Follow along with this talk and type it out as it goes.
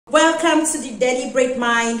Welcome to the Deliberate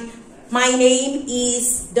Mind. My name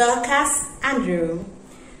is Dorcas Andrew.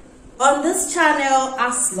 On this channel,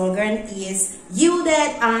 our slogan is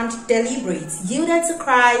yielded and deliberate. Yielded to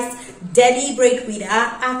Christ, deliberate with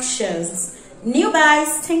our actions. New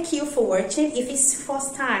guys, thank you for watching. If it's your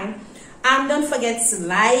first time, and don't forget to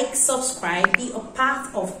like, subscribe, be a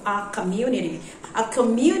part of our community. A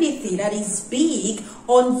community that is big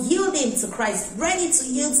on yielding to Christ, ready to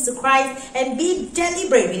yield to Christ and be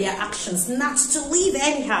deliberate with their actions, not to live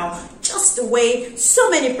anyhow, just the way so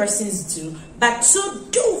many persons do, but to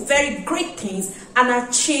do very great things and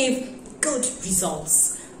achieve good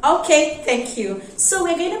results. Okay, thank you. So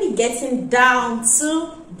we're going to be getting down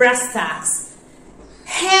to brass tacks.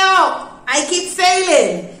 Help! I keep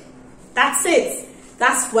failing. That's it.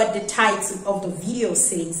 That's what the title of the video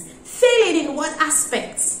says. Failing in what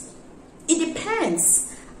aspects? It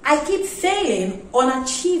depends. I keep failing on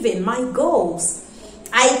achieving my goals.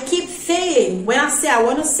 I keep failing. When I say I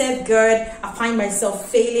want to serve God, I find myself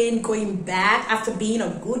failing, going back after being a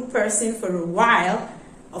good person for a while.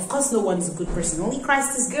 Of course, no one is a good person. Only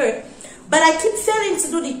Christ is good. But I keep failing to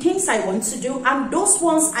do the things I want to do, and those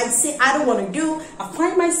ones I say I don't want to do, I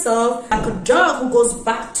find myself like a dog who goes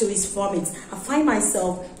back to his vomit. I find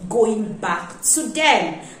myself going back to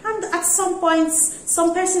them. And at some points,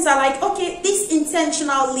 some persons are like, okay, this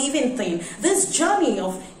intentional living thing, this journey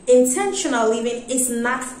of intentional living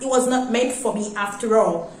it was not meant for me after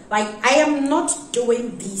all. Like, I am not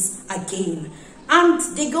doing this again. And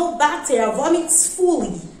they go back to their vomits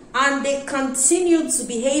fully. And they continue to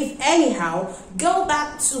behave anyhow, go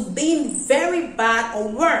back to being very bad or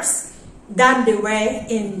worse than they were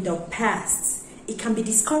in the past. It can be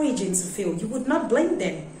discouraging to fail. You would not blame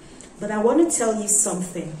them. But I want to tell you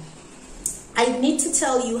something. I need to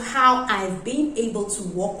tell you how I've been able to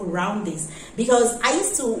walk around this. Because I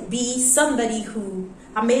used to be somebody who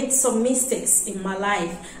I made some mistakes in my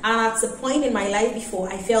life, and at a point in my life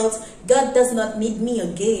before, I felt God does not need me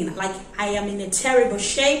again. Like, I am in a terrible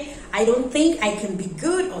shape. I don't think I can be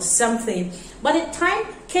good or something. But the time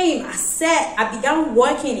came, I began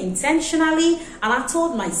working intentionally, and I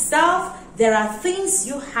told myself there are things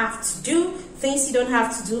you have to do, things you don't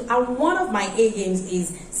have to do, and one of my A games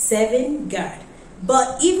is serving God.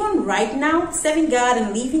 But even right now, serving God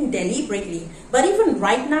and living deliberately, but even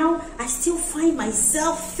right now, I still find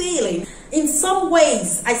myself failing in some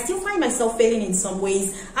ways. I still find myself failing in some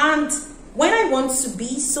ways. And when I want to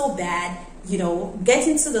be so bad, get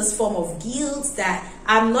into this form of guilt that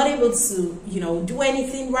I'm not able to, do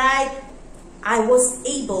anything right, I was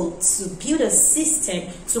able to build a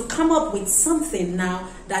system to come up with something now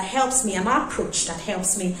that helps me, an approach that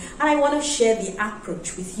helps me. And I want to share the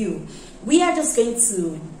approach with you. We are just going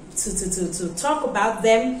to talk about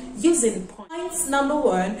them using points. Number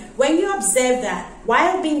one, when you observe that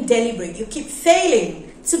while being deliberate, you keep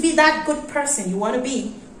failing to be that good person you want to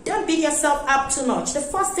be, don't beat yourself up too much. The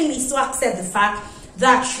first thing is to accept the fact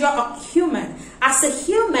that you're a human. As a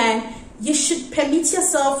human, you should permit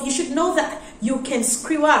yourself, you should know that you can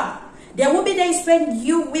screw up. There will be days when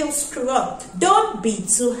you will screw up. Don't be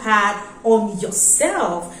too hard on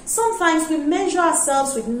yourself. Sometimes we measure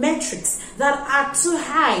ourselves with metrics that are too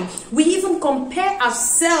high. We even compare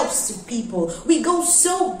ourselves to people. We go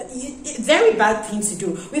so, very bad thing to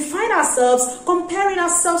do. We find ourselves comparing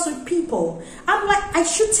ourselves with people. I'm like, I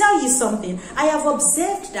should tell you something. I have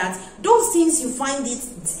observed that those things you find it,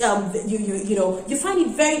 you find it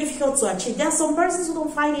very difficult to achieve. There are some persons who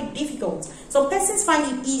don't find it difficult. Some persons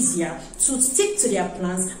find it easier to stick to their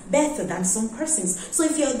plans better than some persons. So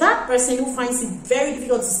if you're that person who finds it very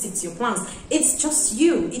difficult to stick to your plans, it's just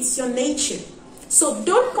you. It's your nature. So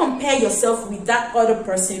don't compare yourself with that other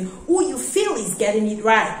person who you feel is getting it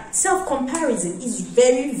right. Self-comparison is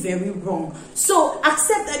very, very wrong. So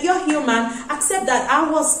accept that you're human. Accept that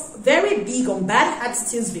I was very big on bad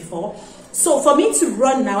attitudes before. So for me to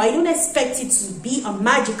run now, I don't expect it to be a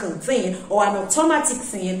magical thing or an automatic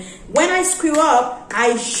thing. When I screw up,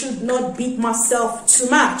 I should not beat myself too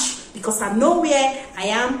much because I know where I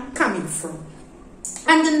am coming from.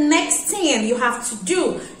 And the next thing you have to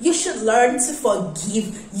do, you should learn to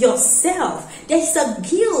forgive yourself. There's a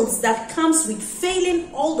guilt that comes with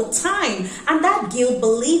failing all the time. And that guilt,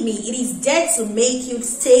 believe me, it is there to make you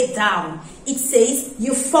stay down. It says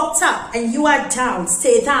you fucked up and you are down,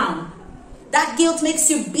 stay down. That guilt makes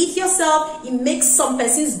you beat yourself. It makes some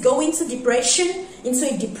persons go into depression,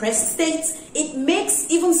 into a depressed state. It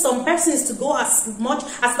makes even some persons to go as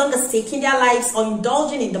long as taking their lives or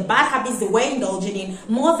indulging in the bad habits they were indulging in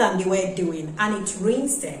more than they were doing. And it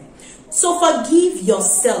ruins them. So forgive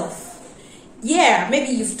yourself. Yeah,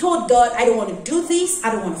 maybe you've told God, I don't want to do this,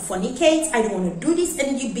 I don't want to fornicate, I don't want to do this,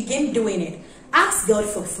 and you begin doing it. Ask God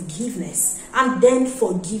for forgiveness and then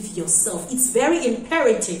forgive yourself. It's very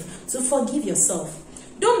imperative to forgive yourself.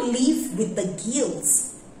 Don't live with the guilt.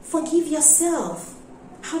 Forgive yourself.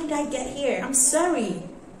 How did I get here? I'm sorry.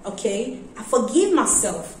 Okay? I forgive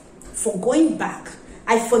myself for going back.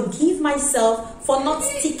 I forgive myself for not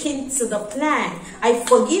sticking to the plan. I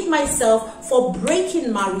forgive myself for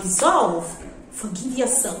breaking my resolve. Forgive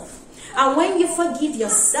yourself. And when you forgive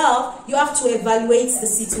yourself, you have to evaluate the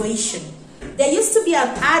situation. There used to be an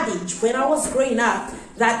adage when I was growing up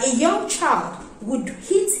that a young child would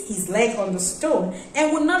hit his leg on the stone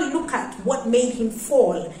and would not look at what made him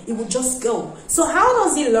fall. It would just go. So how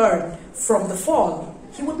does he learn from the fall?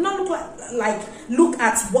 He would not look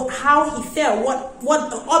at how he fell, what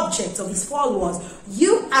the object of his fall was.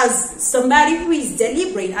 You, as somebody who is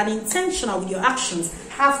deliberate and intentional with your actions,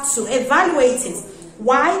 have to evaluate it.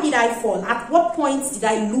 Why did I fall? At what point did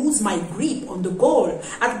I lose my grip on the goal?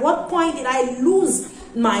 At what point did I lose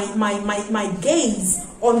my gaze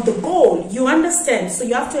on the goal? You understand? So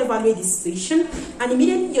you have to evaluate the situation, and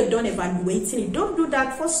immediately you're done evaluating it. Don't do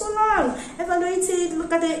that for so long. Evaluate it,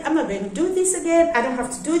 look at it. I'm not going to do this again. I don't have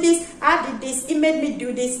to do this. I did this. It made me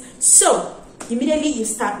do this. So immediately you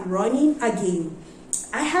start running again.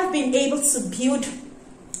 I have been able to build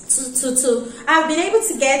I've been able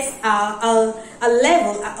to get a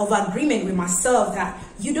level of agreement with myself that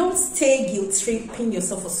you don't stay guilt tripping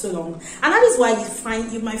yourself for so long. And that is why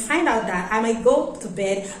you might find out that I might go to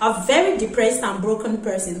bed a very depressed and broken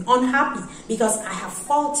person, unhappy, because I have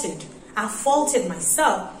faulted. I faulted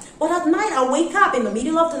myself. But at night I wake up in the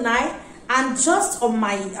middle of the night, and just on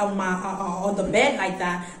the bed like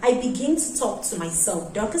that, I begin to talk to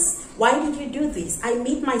myself. Dorcas, why did you do this? I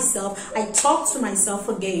meet myself. I talk to myself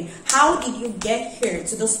again. How did you get here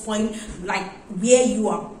to this point, like where you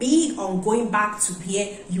are big on going back to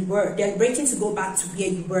where you were, deliberating to go back to where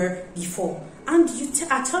you were before? And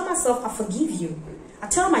I tell myself, I forgive you. I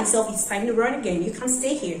tell myself it's time to run again. You can't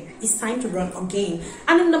stay here. It's time to run again.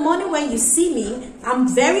 And in the morning when you see me, I'm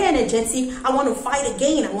very energetic. I want to fight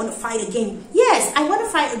again. I want to fight again. Yes, I want to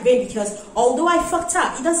fight again because although I fucked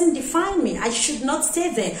up, it doesn't define me. I should not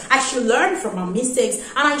stay there. I should learn from my mistakes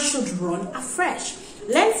and I should run afresh.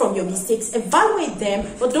 Learn from your mistakes, evaluate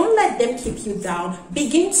them, but don't let them keep you down.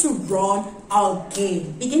 Begin to run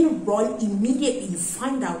again. Begin to run immediately. You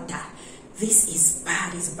find out that this is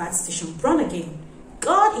bad. It's a bad situation. Run again.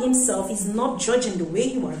 God himself is not judging the way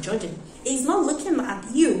you are judging. He's not looking at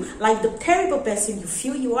you like the terrible person you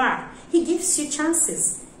feel you are. He gives you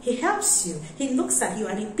chances. He helps you. He looks at you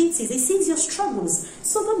and he pities. He sees your struggles.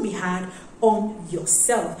 So don't be hard on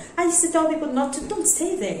yourself. I used to tell people don't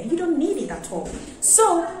stay there. You don't need it at all.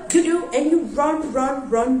 So you do, and you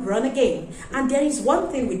run again. And there is one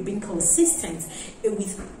thing with being consistent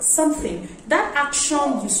with something. That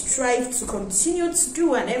action you strive to continue to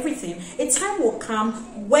do and everything, a time will come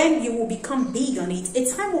when you will become big on it.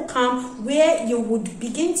 A time will come where you would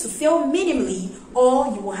begin to fail minimally, or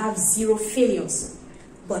you will have zero failures.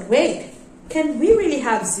 But wait, can we really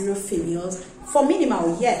have zero failures? For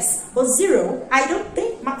minimal, yes, but zero, I don't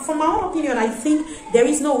think, from my own opinion, I think there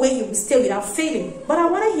is no way you will stay without failing. But I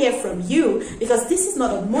want to hear from you, because this is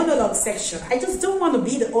not a monologue section. I just don't want to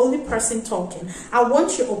be the only person talking. I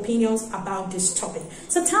want your opinions about this topic.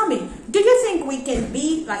 So tell me, do you think we can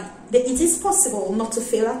be like, it is possible not to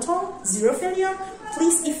fail at all? Zero failure?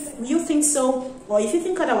 Please, if you think so, or if you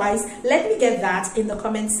think otherwise, let me get that in the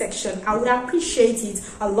comment section. I would appreciate it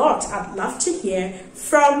a lot. I'd love to hear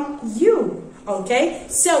from you. Okay,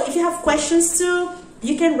 so if you have questions too,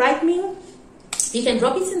 you can write me. You can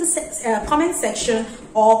drop it in the comment section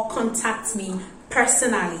or contact me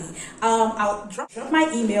personally. I'll drop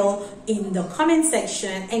my email in the comment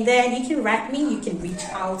section, and then you can write me, you can reach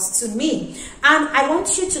out to me. And I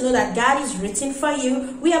want you to know that God is rooting for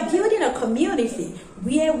you. We are building a community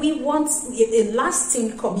where we want a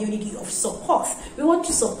lasting community of support. We want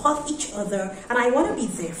to support each other, and I want to be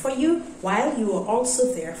there for you while you are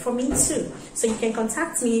also there for me too. So you can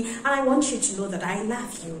contact me, and I want you to know that I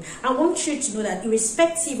love you. I want you to know that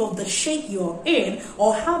irrespective of the shape you're in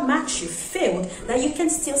or how much you failed, that you can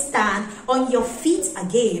still stand on your feet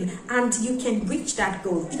again and you can reach that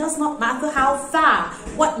goal. It does not matter how far.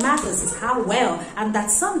 What matters is how well, and that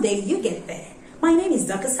someday you get there. My name is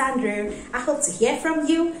Dr. Sandra. I hope to hear from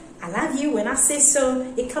you. I love you. When I say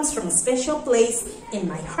so, it comes from a special place in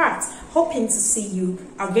my heart. Hoping to see you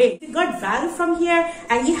again. If you got value from here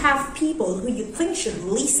and you have people who you think should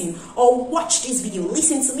listen or watch this video,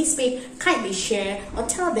 listen to me speak, kindly share or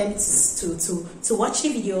tell them to watch the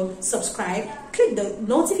video, subscribe, click the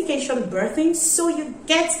notification button so you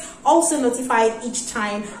get also notified each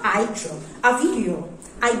time I drop a video.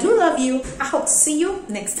 I do love you. I hope to see you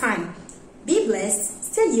next time. Be blessed,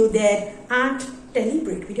 stay yielded, and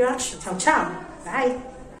deliberate with your action. Ciao, ciao.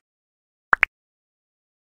 Bye.